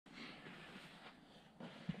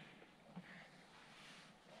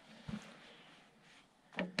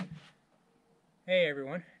Hey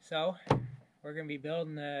everyone, so we're going to be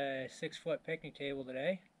building a 6-foot picnic table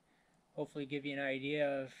today. Hopefully give you an idea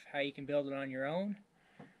of how you can build it on your own.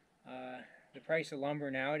 The price of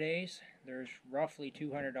lumber nowadays, there's roughly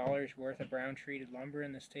 $200 worth of brown treated lumber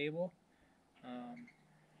in this table.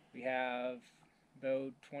 We have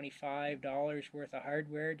about $25 worth of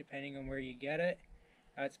hardware depending on where you get it.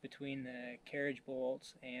 That's between the carriage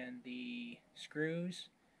bolts and the screws.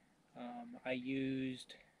 I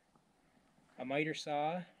used a miter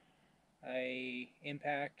saw, a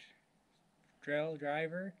impact drill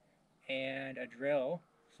driver, and a drill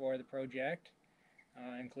for the project,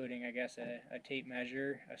 including I guess a tape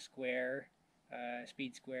measure, a square, a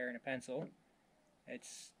speed square, and a pencil.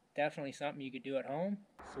 It's definitely something you could do at home.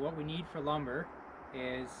 So what we need for lumber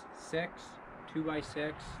is 6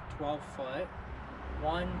 2x6 12 foot,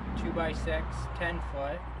 1 2x6 10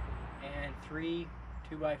 foot, and 3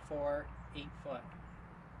 2x4 8 foot.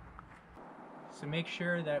 So make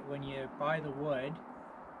sure that when you buy the wood,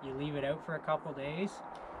 you leave it out for a couple days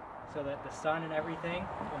so that the sun and everything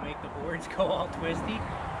will make the boards go all twisty.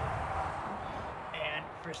 And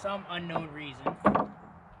for some unknown reason,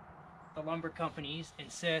 the lumber companies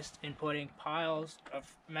insist in putting piles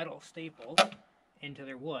of metal staples into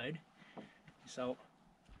their wood. So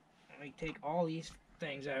we take all these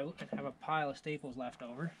things out and have a pile of staples left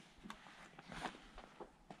over.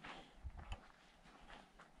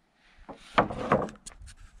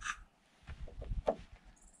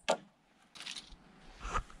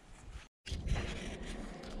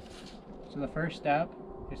 So the first step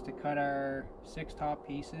is to cut our 6 top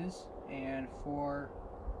pieces and 4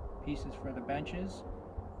 pieces for the benches,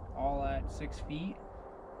 all at 6 feet.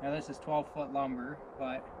 Now this is 12-foot lumber,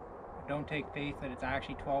 but don't take faith that it's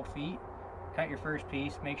actually 12 feet. Cut your first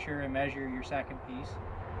piece, make sure and measure your second piece.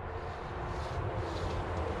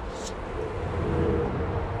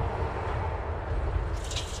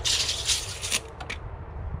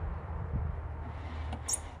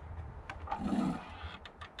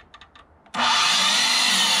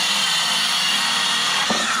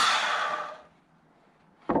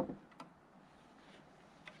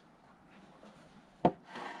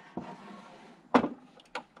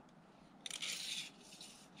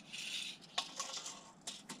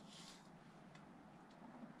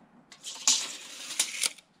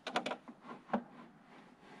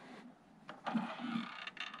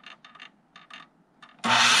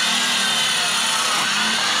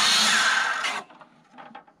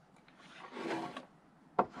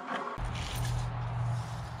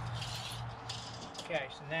 Okay,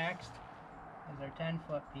 so next is our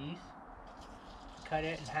 10-foot piece. Cut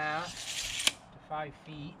it in half to 5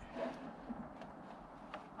 feet.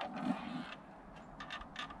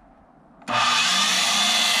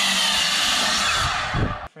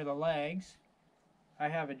 For the legs, I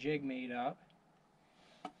have a jig made up.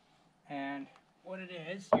 And what it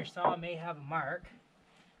is, your saw may have a mark,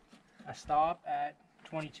 a stop at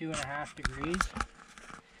 22.5 degrees.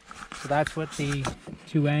 So that's what the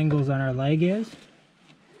 2 angles on our leg is.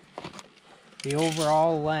 The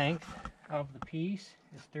overall length of the piece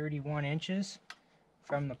is 31 inches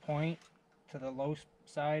from the point to the low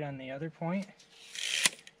side on the other point.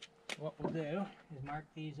 What we'll do is mark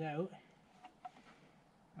these out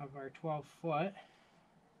of our 12-foot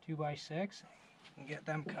 2x6 and get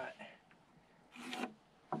them cut.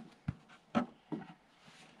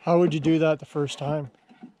 How would you do that the first time?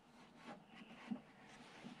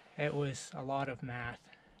 It was a lot of math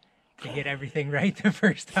to get everything right the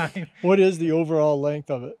first time. What is the overall length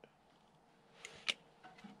of it?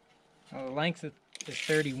 Well, the length is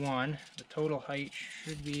 31. The total height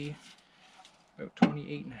should be about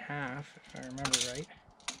 28.5 if I remember right.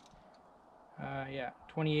 Yeah,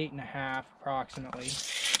 28.5 approximately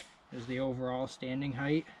is the overall standing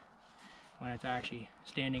height when it's actually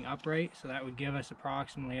standing upright. So that would give us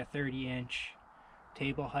approximately a 30-inch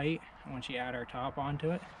table height once you add our top onto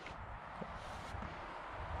it.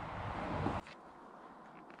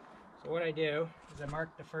 So what I do is I mark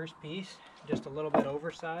the first piece just a little bit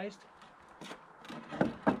oversized.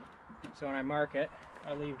 So when I mark it,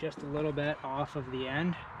 I leave just a little bit off of the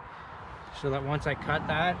end so that once I cut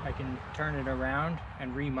that, I can turn it around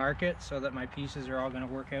and remark it so that my pieces are all going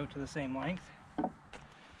to work out to the same length.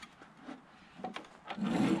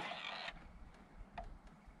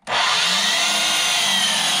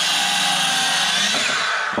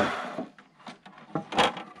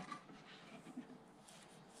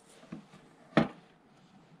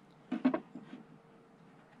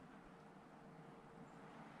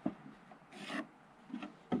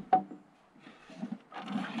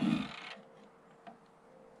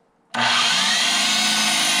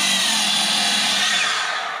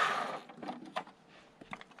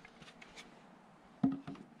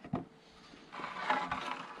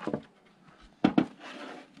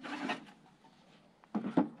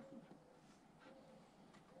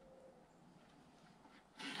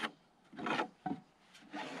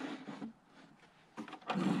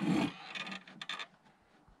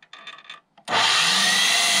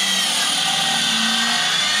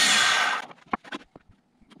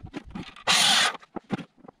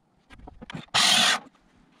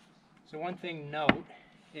 one thing to note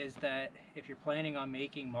is that if you're planning on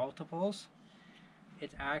making multiples,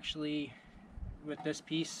 it's actually, with this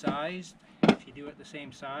piece size, if you do it the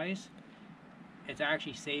same size, it's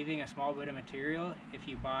actually saving a small bit of material. If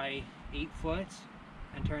you buy 8 foots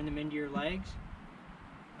and turn them into your legs,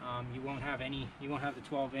 you won't have the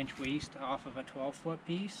 12-inch waist off of a 12-foot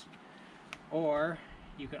piece. Or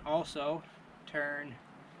you can also turn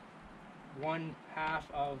one half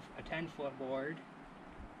of a 10-foot board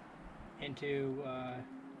into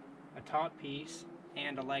a top piece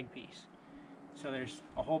and a leg piece. So there's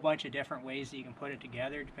a whole bunch of different ways that you can put it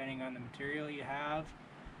together depending on the material you have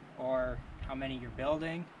or how many you're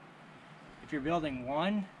building. If you're building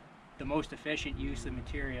one, the most efficient use of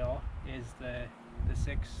material is the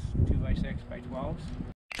 6 2x6x12s.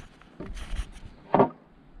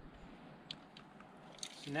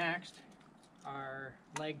 So next, our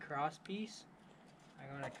leg cross piece.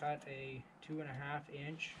 I'm going to cut a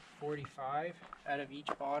 2.5-inch 45 out of each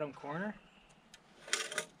bottom corner.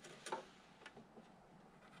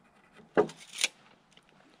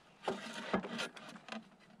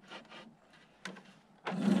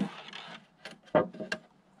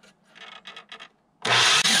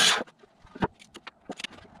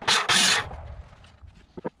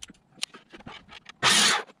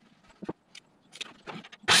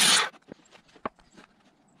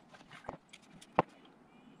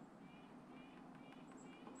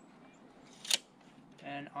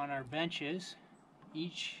 And on our benches,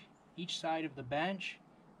 each side of the bench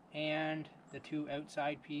and the 2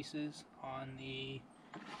 outside pieces on the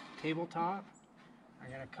tabletop, I'm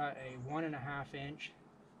going to cut a 1.5-inch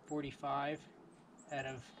 45 out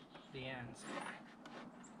of the ends.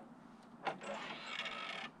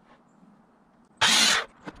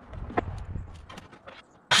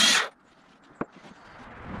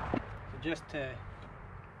 So just to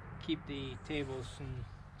keep the tables and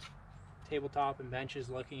tabletop and benches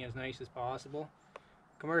looking as nice as possible.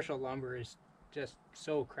 Commercial lumber is just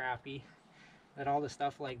so crappy that all the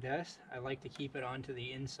stuff like this, I like to keep it onto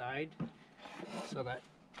the inside so that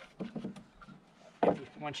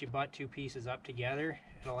once you butt 2 pieces up together,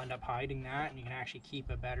 it'll end up hiding that and you can actually keep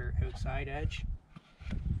a better outside edge.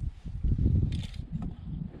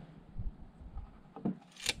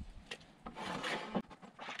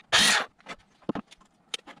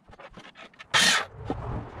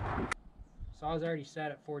 Saw's already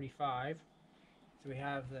set at 45, so we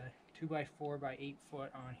have the 2x4 by 8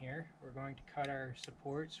 foot on here. We're going to cut our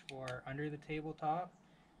supports for under the tabletop.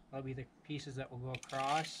 That'll be the pieces that will go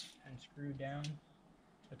across and screw down.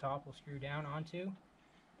 The top will screw down onto.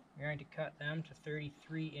 We're going to cut them to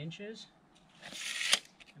 33 inches.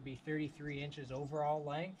 It'll be 33 inches overall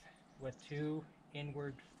length with 2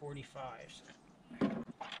 inward 45s.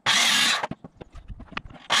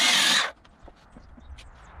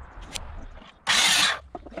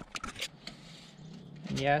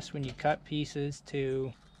 Yes, when you cut pieces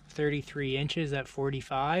to 33 inches at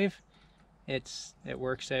 45, it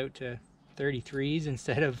works out to 33s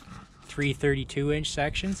instead of 3 32-inch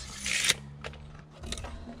sections.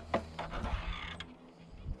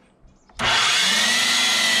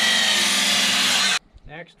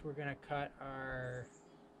 Next, we're going to cut our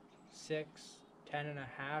 6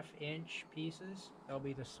 10.5-inch pieces. They'll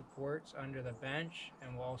be the supports under the bench,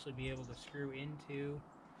 and we'll also be able to screw into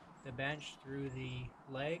the bench through the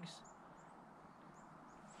legs.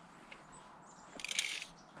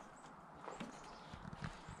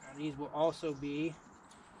 Now these will also be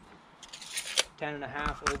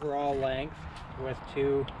 10.5 overall length with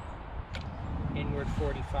 2 inward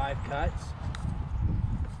 45 cuts.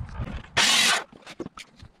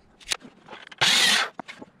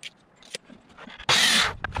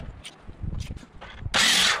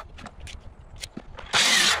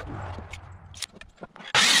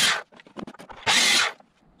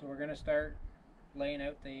 We're going to start laying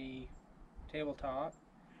out the tabletop.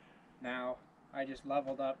 Now, I just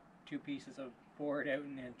leveled up 2 pieces of board out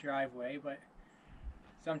in the driveway, but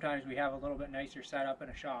sometimes we have a little bit nicer setup in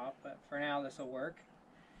a shop, but for now this will work.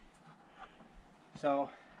 So,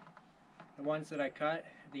 the ones that I cut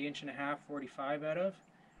the 1.5-inch 45 out of,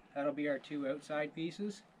 that'll be our 2 outside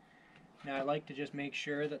pieces. Now I like to just make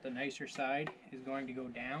sure that the nicer side is going to go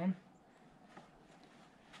down.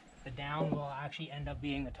 The down will actually end up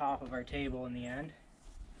being the top of our table in the end.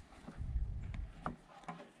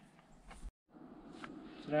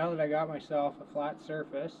 So now that I got myself a flat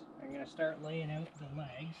surface, I'm going to start laying out the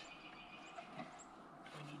legs.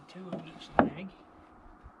 We need 2 of each leg.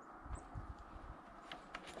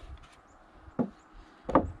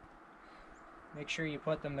 Make sure you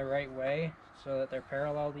put them the right way so that they're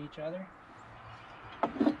parallel to each other.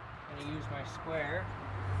 I'm going to use my square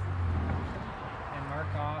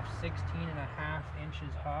mark off 16.5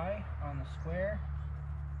 inches high on the square.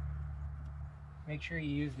 Make sure you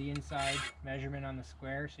use the inside measurement on the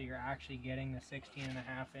square so you're actually getting the 16.5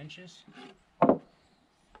 inches.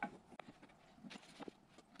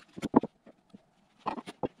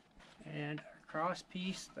 And our cross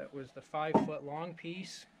piece, that was the 5-foot long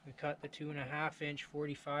piece, we cut the 2.5 inch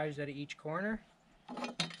 45s out of each corner.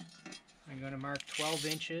 I'm going to mark 12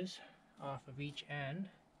 inches off of each end.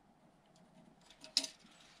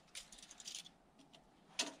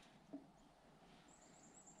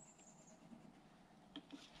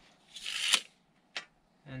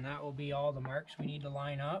 And that will be all the marks we need to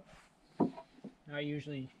line up. I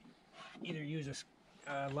usually either use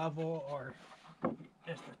a level or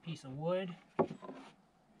just a piece of wood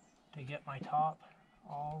to get my top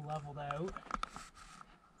all leveled out.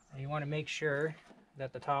 And you want to make sure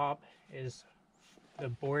that the top is, the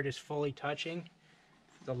board is fully touching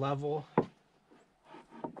the level.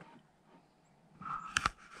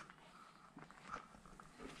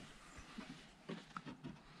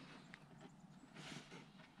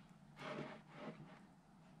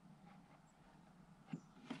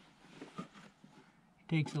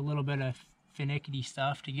 Takes a little bit of finicky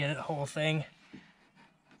stuff to get the whole thing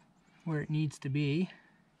where it needs to be.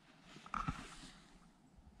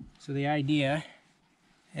 So the idea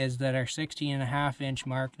is that our 16.5 inch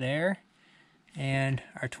mark there and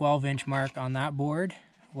our 12 inch mark on that board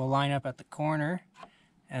will line up at the corner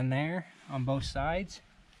and there on both sides,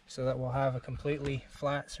 so that we'll have a completely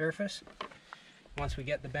flat surface once we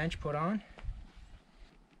get the bench put on.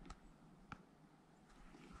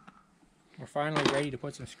 We're finally ready to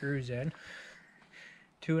put some screws in.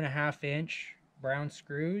 2.5 inch brown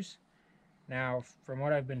screws. Now, from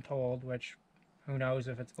what I've been told, which who knows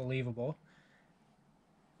if it's believable,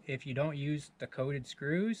 if you don't use the coated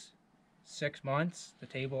screws, 6 months the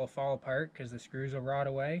table will fall apart because the screws will rot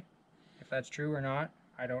away. If that's true or not,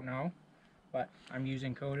 I don't know, but I'm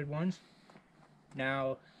using coated ones.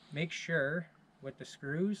 Now, make sure with the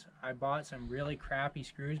screws, I bought some really crappy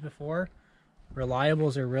screws before.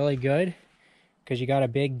 Reliables are really good because you got a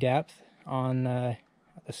big depth on the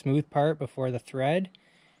smooth part before the thread.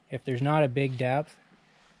 If there's not a big depth,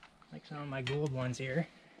 like some of my Gould ones here,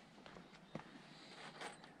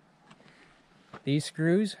 these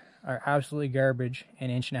screws are absolutely garbage in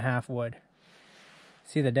 1.5 inch wood.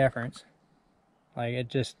 See the difference? Like, it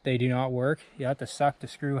just, they do not work. You have to suck the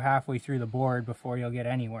screw halfway through the board before you'll get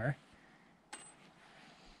anywhere.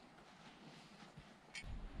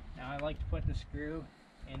 Now I like to put the screw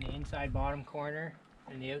in the inside bottom corner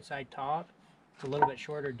and the outside top. It's a little bit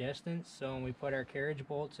shorter distance, so when we put our carriage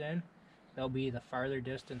bolts in, they'll be the farther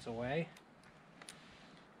distance away.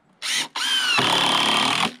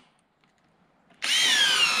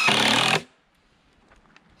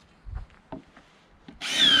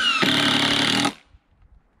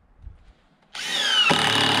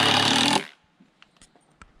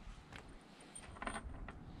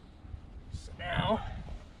 So now,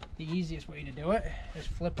 the easiest way to do it is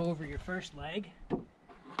flip over your first leg.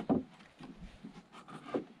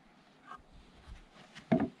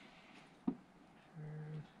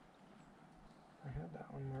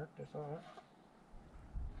 Marked, I saw it.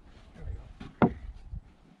 There we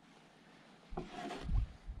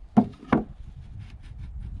go.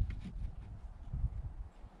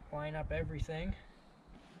 Line up everything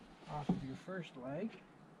off of your first leg.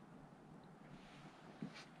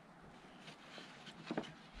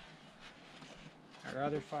 Our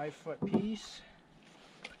other 5-foot piece,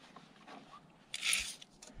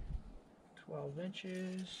 12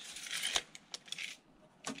 inches.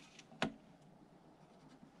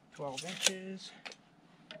 12 inches.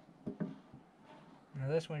 Now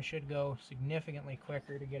this one should go significantly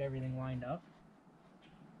quicker to get everything lined up.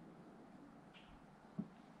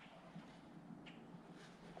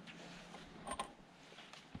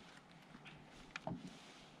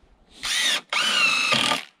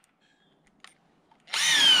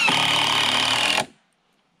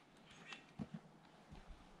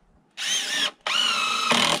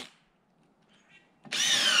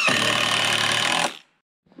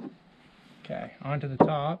 Okay, onto the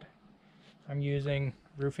top, I'm using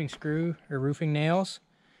roofing screw or roofing nails.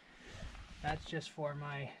 That's just for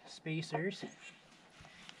my spacers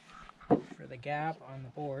for the gap on the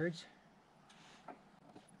boards.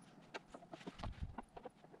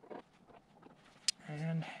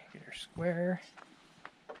 And get her square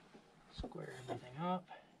everything up.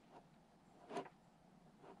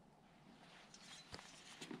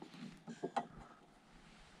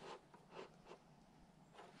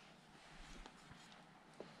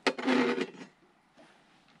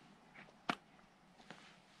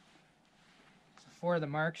 for the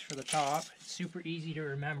marks for the top. It's super easy to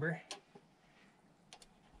remember.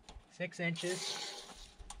 6 inches,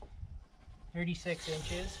 36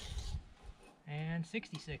 inches, and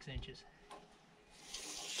 66 inches.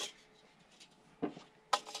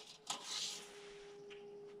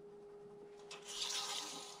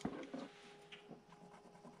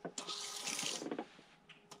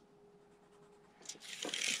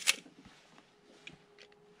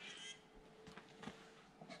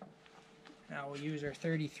 Now we'll use our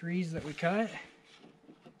 33s that we cut.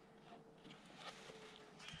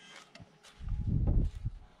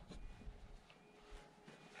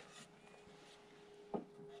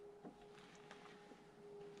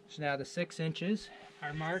 So now the 6 inches,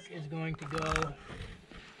 our mark is going to go,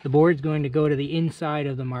 the board's going to go to the inside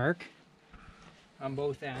of the mark on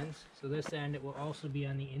both ends. So this end, it will also be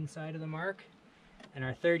on the inside of the mark. And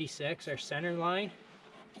our 36, our center line,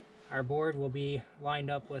 our board will be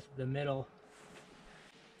lined up with the middle.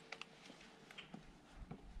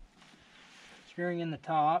 Screwing in the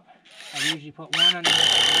top, I usually put one on the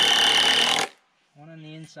outside, one on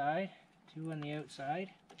the inside, 2 on the outside.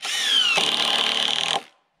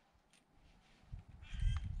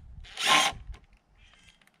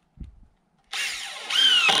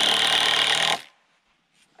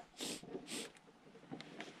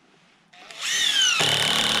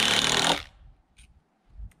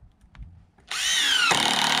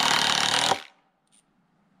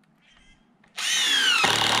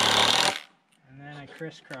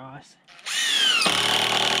 Crisscross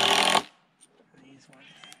these ones.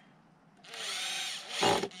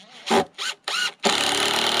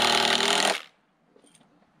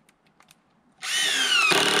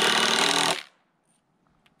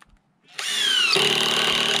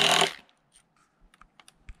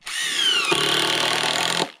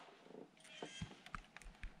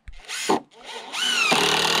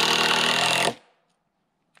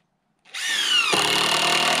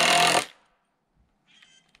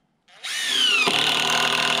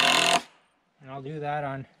 I'll do that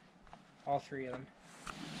on all 3 of them.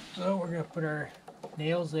 So we're going to put our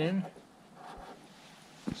nails in,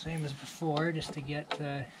 same as before, just to get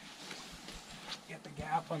the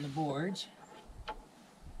gap on the boards.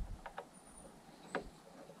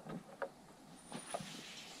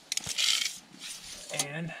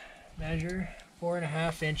 And measure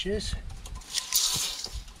 4.5 inches,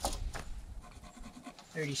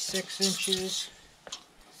 36 inches,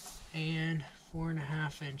 and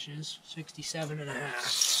 4.5 inches,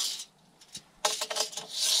 67.5.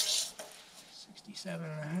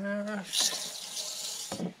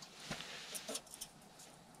 67.5.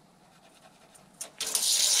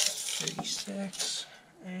 36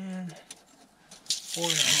 and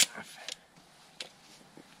 4.5.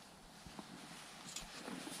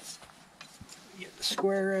 Get the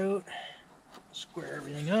square out, square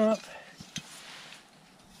everything up.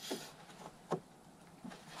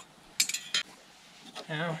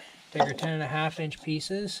 Now, take our 10.5 inch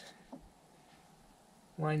pieces,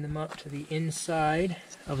 line them up to the inside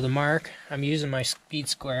of the mark. I'm using my speed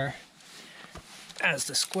square as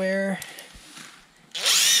the square.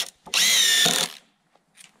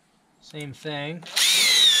 Same thing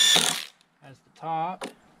as the top.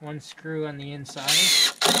 1 screw on the inside,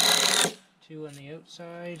 2 on the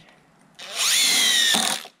outside.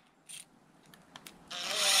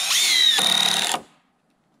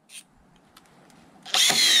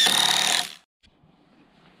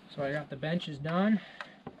 So I got the benches done.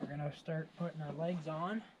 We're going to start putting our legs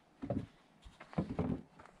on.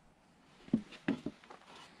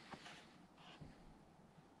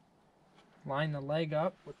 Line the leg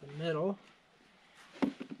up with the middle.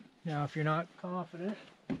 Now if you're not confident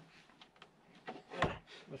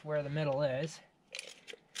with where the middle is,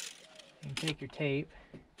 you can take your tape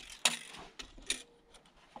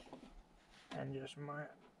and just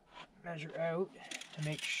measure out to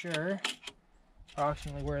make sure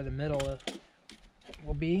approximately where the middle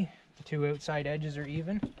will be. The 2 outside edges are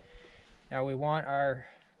even. Now we want our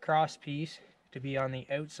cross piece to be on the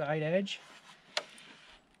outside edge.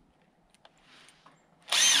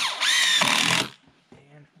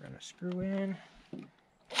 And we're going to screw in.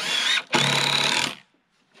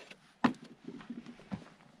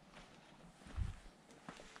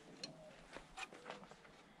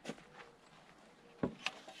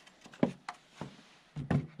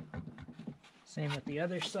 Same with the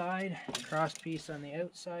other side, cross piece on the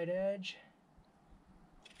outside edge.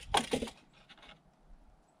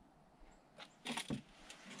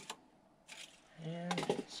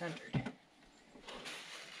 And centered.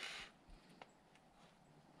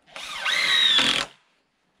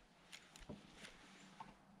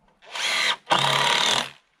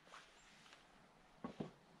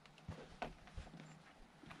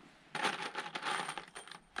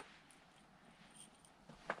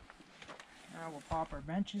 Now we'll pop our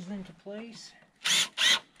benches into place.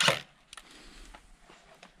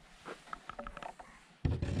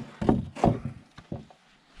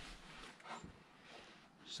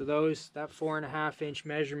 So that 4.5 inch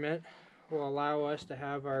measurement will allow us to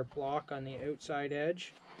have our block on the outside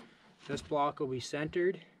edge. This block will be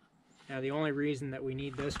centered. Now the only reason that we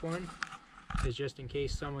need this one is just in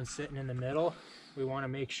case someone's sitting in the middle. We want to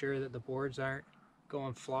make sure that the boards aren't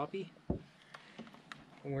going floppy.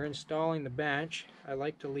 When we're installing the bench, I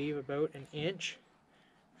like to leave about an inch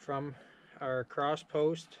from our cross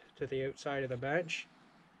post to the outside of the bench.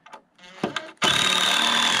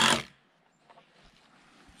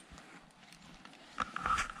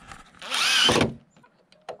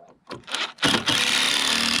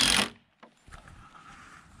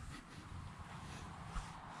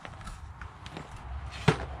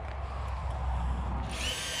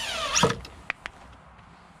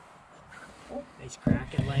 Nice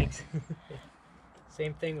cracking legs.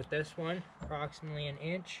 Same thing with this one, approximately an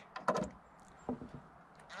inch.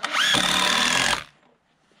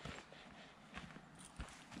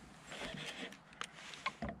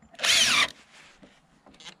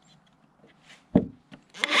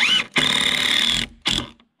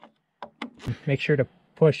 Make sure to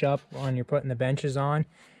push up when you're putting the benches on.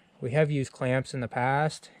 We have used clamps in the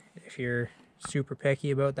past if you're super picky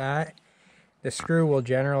about that. The screw will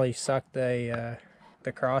generally suck the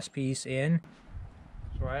cross piece in.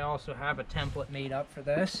 So I also have a template made up for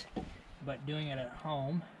this, but doing it at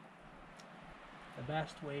home, the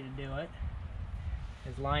best way to do it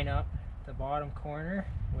is line up the bottom corner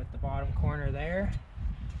with the bottom corner there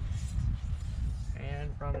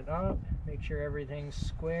and run it up. Make sure everything's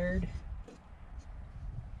squared.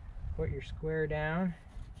 Put your square down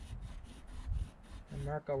and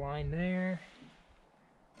mark a line there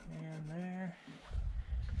and there.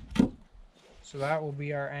 So that will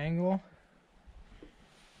be our angle.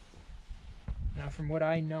 Now from what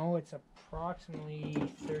I know, it's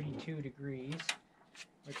approximately 32 degrees,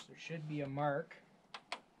 which there should be a mark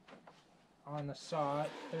on the saw at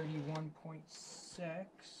 31.6.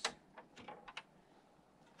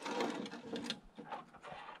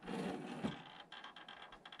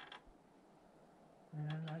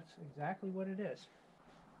 And that's exactly what it is.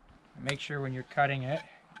 Make sure when you're cutting it,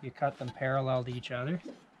 you cut them parallel to each other.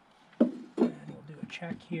 And we'll do a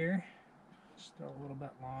check here. Still a little bit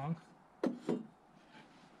long.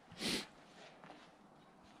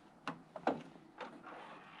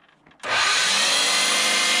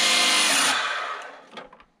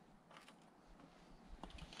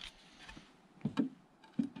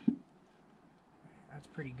 That's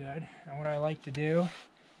pretty good. And what I like to do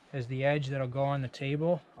is the edge that'll go on the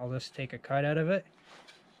table, I'll just take a cut out of it.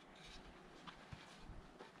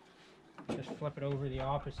 Just flip it over the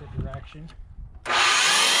opposite direction.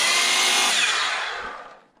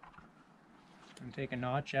 And take a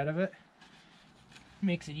notch out of it.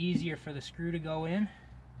 Makes it easier for the screw to go in.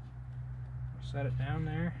 Set it down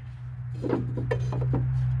there.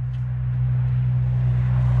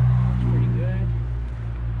 Pretty good.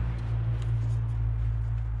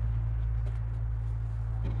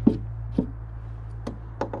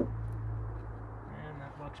 And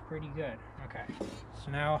that looks pretty good. Okay,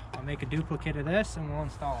 so now I'll make a duplicate of this and we'll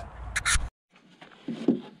install it.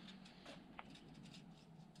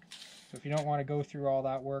 So if you don't want to go through all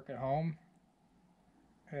that work at home,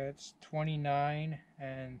 it's 29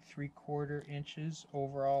 3/4 inches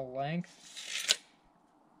overall length.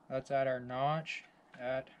 That's at our notch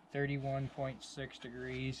at 31.6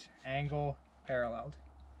 degrees angle paralleled.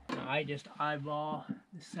 Now I just eyeball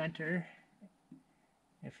the center.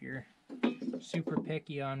 If you're super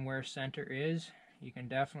picky on where center is, you can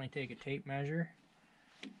definitely take a tape measure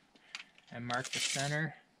and mark the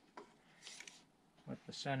center with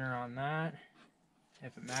the center on that,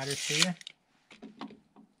 if it matters to you.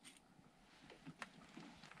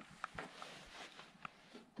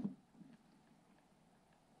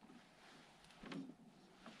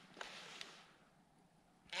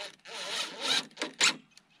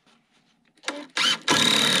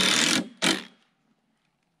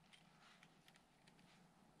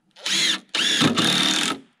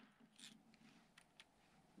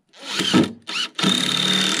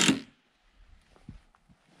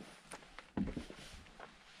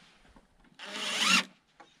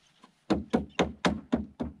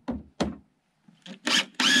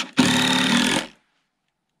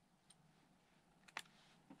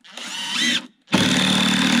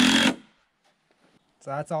 So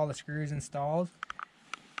that's all the screws installed.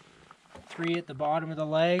 3 at the bottom of the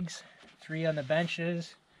legs, 3 on the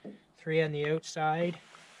benches, 3 on the outside,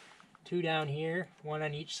 2 down here, 1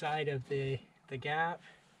 on each side of the gap,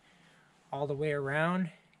 all the way around.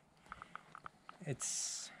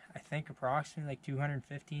 It's, I think, approximately like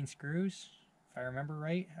 215 screws, if I remember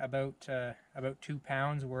right. About 2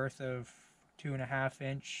 pounds worth of 2.5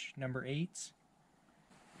 inch number 8s.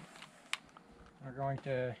 We're going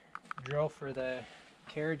to drill for the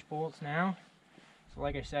carriage bolts now. So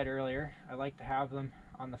like I said earlier, I like to have them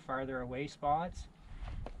on the farther away spots.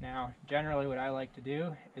 Now, generally what I like to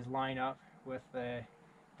do is line up with the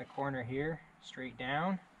corner here, straight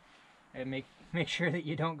down, and make sure that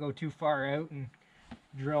you don't go too far out and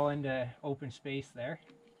drill into open space there.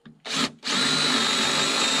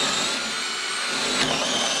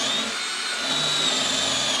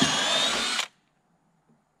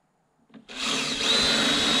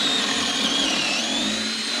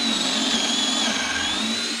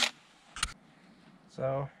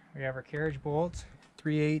 So we have our carriage bolts,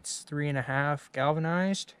 3/8, 3.5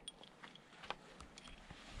 galvanized.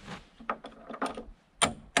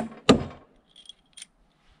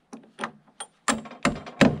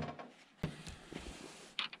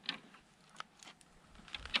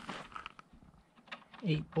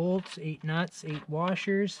 Eight bolts, 8 nuts, 8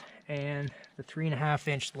 washers, and the 3.5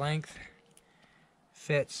 inch length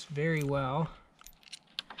fits very well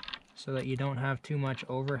so that you don't have too much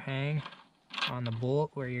overhang on the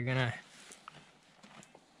bolt where you're gonna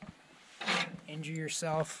injure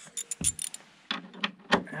yourself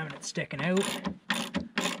having it sticking out.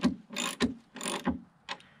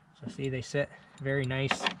 So see, they sit very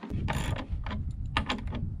nice.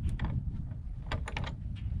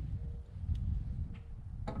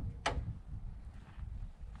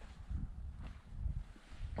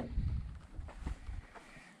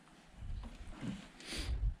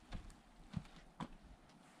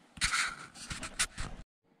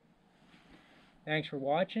 Thanks for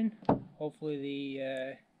watching. Hopefully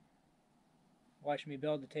the watching me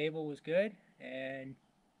build the table was good, and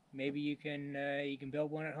maybe you can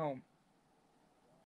build one at home.